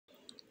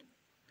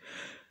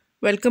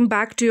Welcome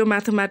back to your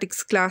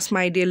mathematics class,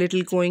 my dear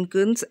little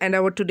Goenkans, and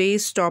our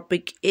today's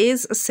topic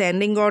is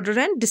ascending order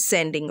and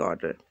descending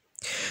order.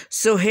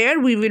 So here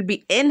we will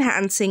be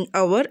enhancing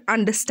our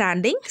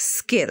understanding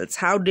skills.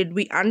 How did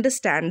we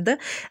understand the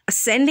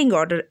ascending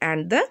order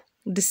and the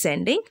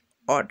descending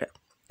order?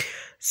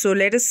 So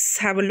let us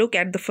have a look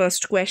at the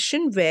first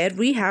question, where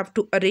we have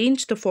to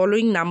arrange the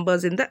following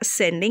numbers in the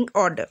ascending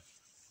order.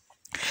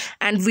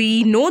 And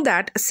we know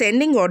that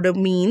ascending order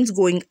means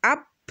going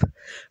up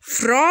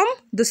from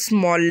the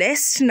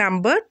smallest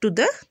number to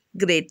the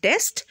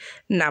greatest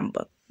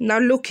number. Now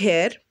look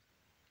here.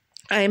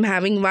 I am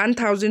having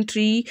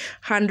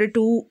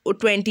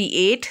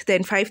 1328,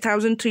 then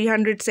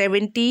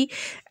 5370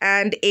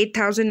 and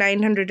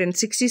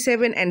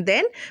 8967 and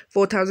then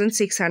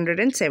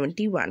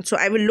 4671. So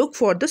I will look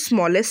for the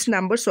smallest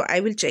number. So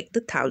I will check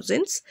the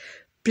thousands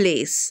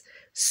place.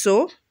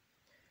 So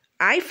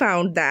I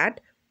found that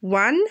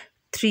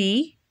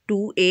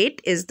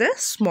 1328 is the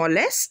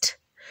smallest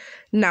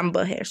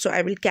number here. So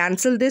I will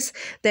cancel this.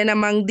 Then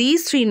among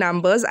these three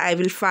numbers, I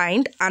will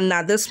find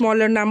another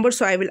smaller number.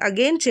 So I will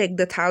again check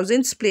the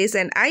thousands place,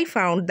 and I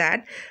found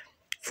that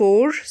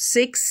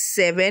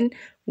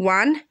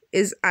 4671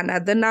 is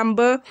another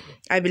number.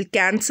 I will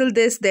cancel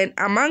this. Then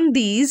among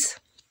these,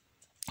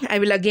 I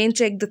will again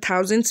check the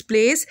thousands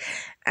place,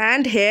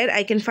 and here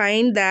I can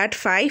find that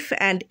 5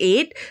 and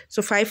 8.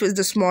 So 5 is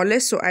the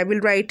smallest. So I will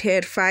write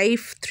here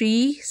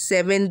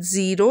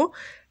 5370,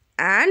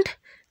 and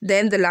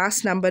then the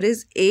last number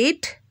is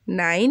 8,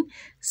 9,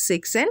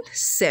 6 and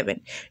 7.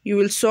 You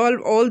will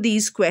solve all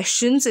these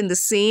questions in the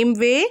same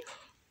way.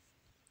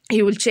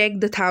 You will check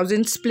the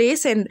thousands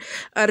place and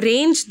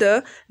arrange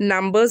the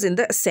numbers in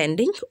the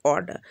ascending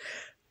order.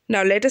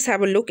 Now let us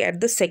have a look at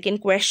the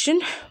second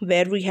question,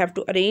 where we have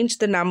to arrange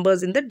the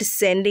numbers in the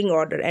descending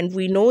order. And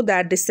we know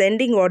that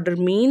descending order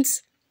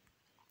means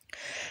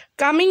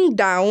coming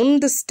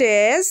down the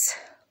stairs,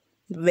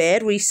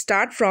 where we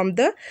start from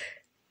the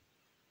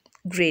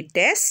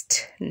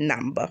greatest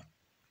number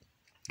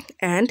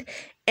and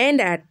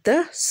end at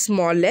the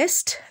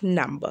smallest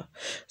number.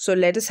 So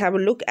let us have a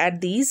look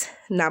at these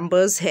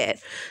numbers here.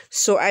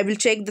 So I will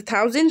check the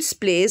thousands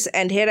place,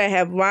 and here I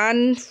have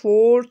 1,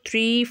 4,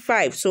 3,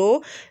 5.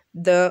 So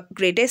the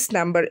greatest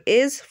number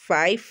is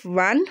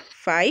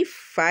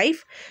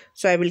 5155.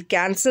 So I will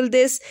cancel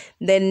this.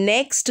 The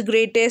next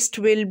greatest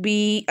will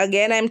be,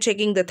 again I am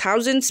checking the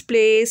thousands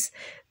place.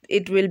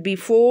 It will be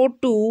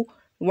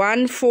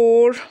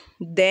 4214.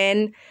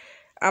 Then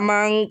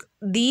among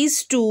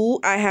these two,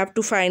 I have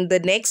to find the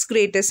next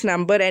greatest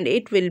number, and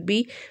it will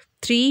be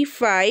 3,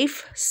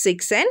 5,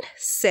 6 and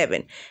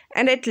 7.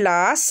 And at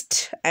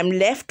last, I am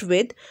left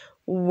with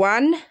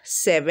 1,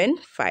 7,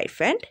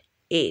 5 and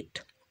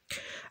 8.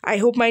 I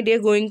hope, my dear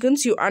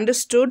Goenkans, you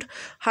understood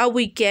how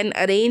we can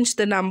arrange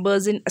the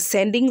numbers in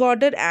ascending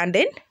order and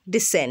in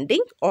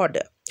descending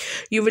order.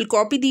 You will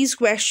copy these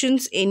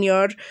questions in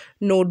your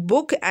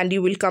notebook and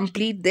you will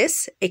complete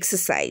this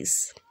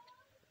exercise.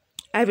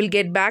 I will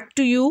get back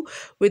to you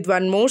with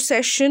one more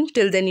session.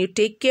 Till then, you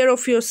take care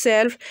of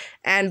yourself,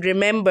 and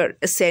remember,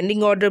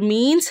 ascending order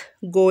means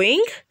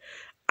going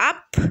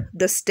up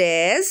the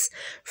stairs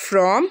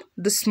from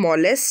the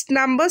smallest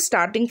number,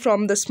 starting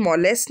from the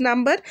smallest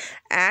number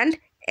and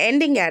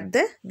ending at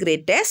the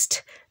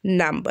greatest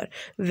number.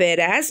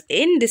 Whereas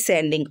in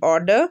descending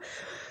order,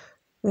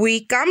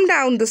 we come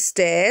down the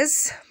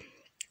stairs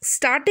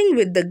starting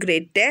with the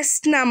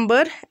greatest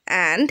number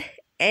and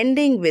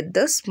ending with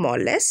the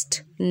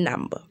smallest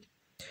number.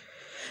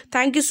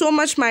 Thank you so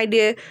much, my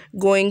dear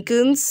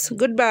Goenkans.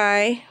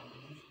 Goodbye.